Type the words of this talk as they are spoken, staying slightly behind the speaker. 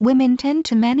women tend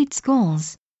to manage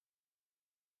schools.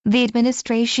 The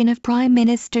administration of Prime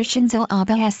Minister Shinzo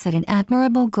Abe has set an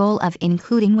admirable goal of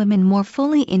including women more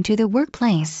fully into the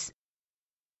workplace.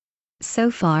 So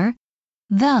far,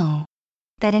 though,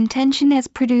 that intention has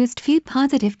produced few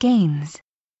positive gains.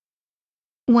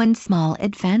 One small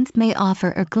advance may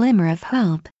offer a glimmer of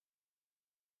hope.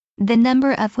 The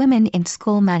number of women in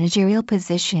school managerial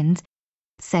positions,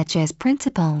 such as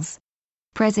principals,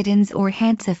 presidents or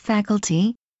heads of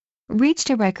faculty, reached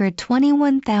a record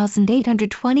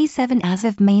 21,827 as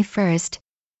of May 1,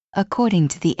 according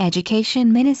to the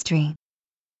Education Ministry.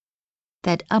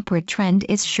 That upward trend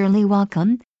is surely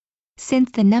welcome, since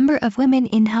the number of women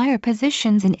in higher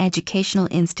positions in educational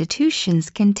institutions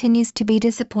continues to be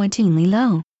disappointingly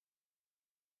low.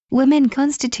 Women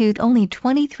constitute only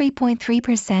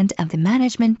 23.3% of the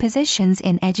management positions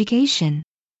in education.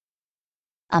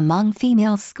 Among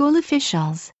female school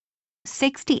officials,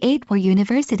 68 were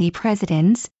university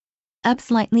presidents, up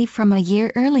slightly from a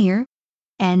year earlier,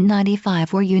 and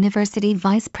 95 were university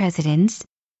vice presidents,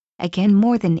 again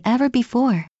more than ever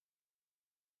before.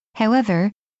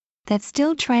 However, that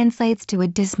still translates to a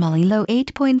dismally low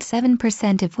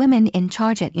 8.7% of women in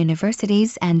charge at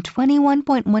universities and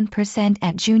 21.1%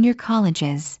 at junior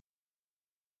colleges.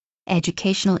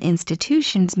 Educational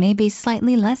institutions may be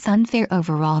slightly less unfair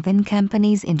overall than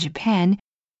companies in Japan,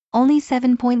 only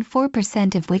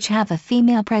 7.4% of which have a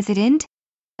female president,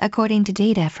 according to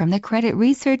data from the credit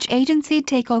research agency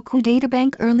Teikoku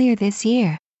Databank earlier this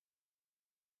year.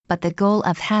 But the goal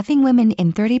of having women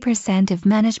in 30% of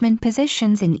management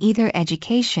positions in either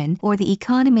education or the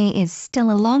economy is still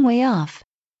a long way off.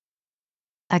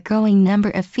 A growing number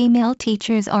of female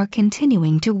teachers are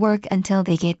continuing to work until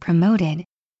they get promoted.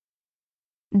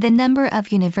 The number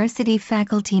of university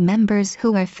faculty members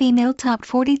who are female topped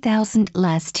 40,000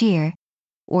 last year,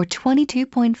 or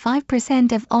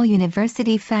 22.5% of all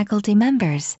university faculty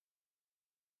members.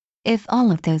 If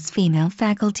all of those female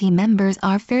faculty members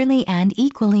are fairly and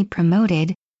equally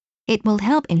promoted, it will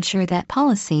help ensure that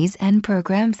policies and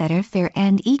programs that are fair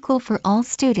and equal for all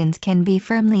students can be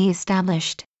firmly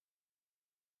established.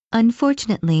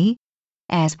 Unfortunately,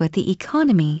 as with the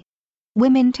economy,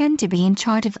 women tend to be in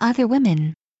charge of other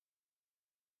women.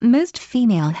 Most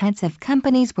female heads of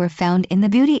companies were found in the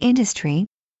beauty industry,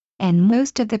 and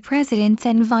most of the presidents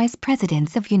and vice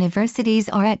presidents of universities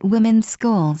are at women's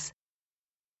schools.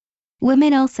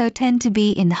 Women also tend to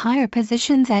be in higher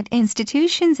positions at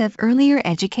institutions of earlier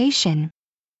education.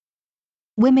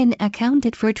 Women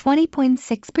accounted for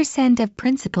 20.6% of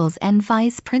principals and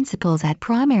vice principals at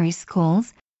primary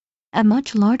schools, a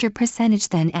much larger percentage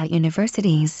than at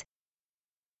universities.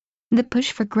 The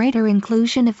push for greater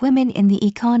inclusion of women in the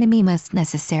economy must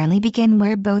necessarily begin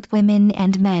where both women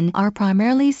and men are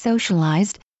primarily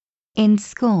socialized, in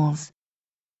schools.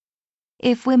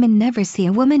 If women never see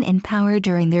a woman in power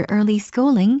during their early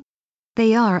schooling,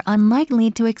 they are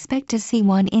unlikely to expect to see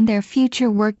one in their future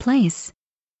workplace.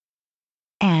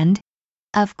 And,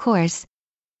 of course,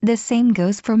 the same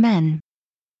goes for men.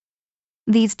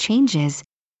 These changes,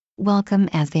 welcome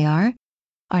as they are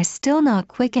still not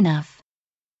quick enough.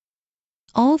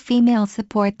 All female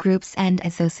support groups and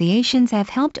associations have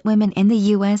helped women in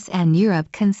the US and Europe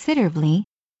considerably,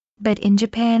 but in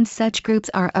Japan such groups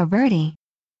are a rarity.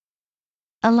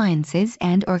 Alliances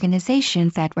and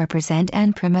organizations that represent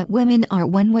and promote women are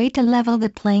one way to level the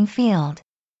playing field.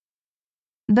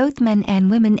 Both men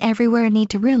and women everywhere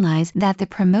need to realize that the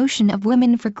promotion of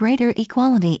women for greater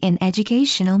equality in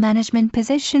educational management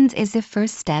positions is the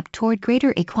first step toward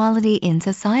greater equality in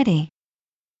society.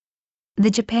 The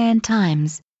Japan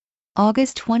Times,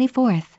 August 24.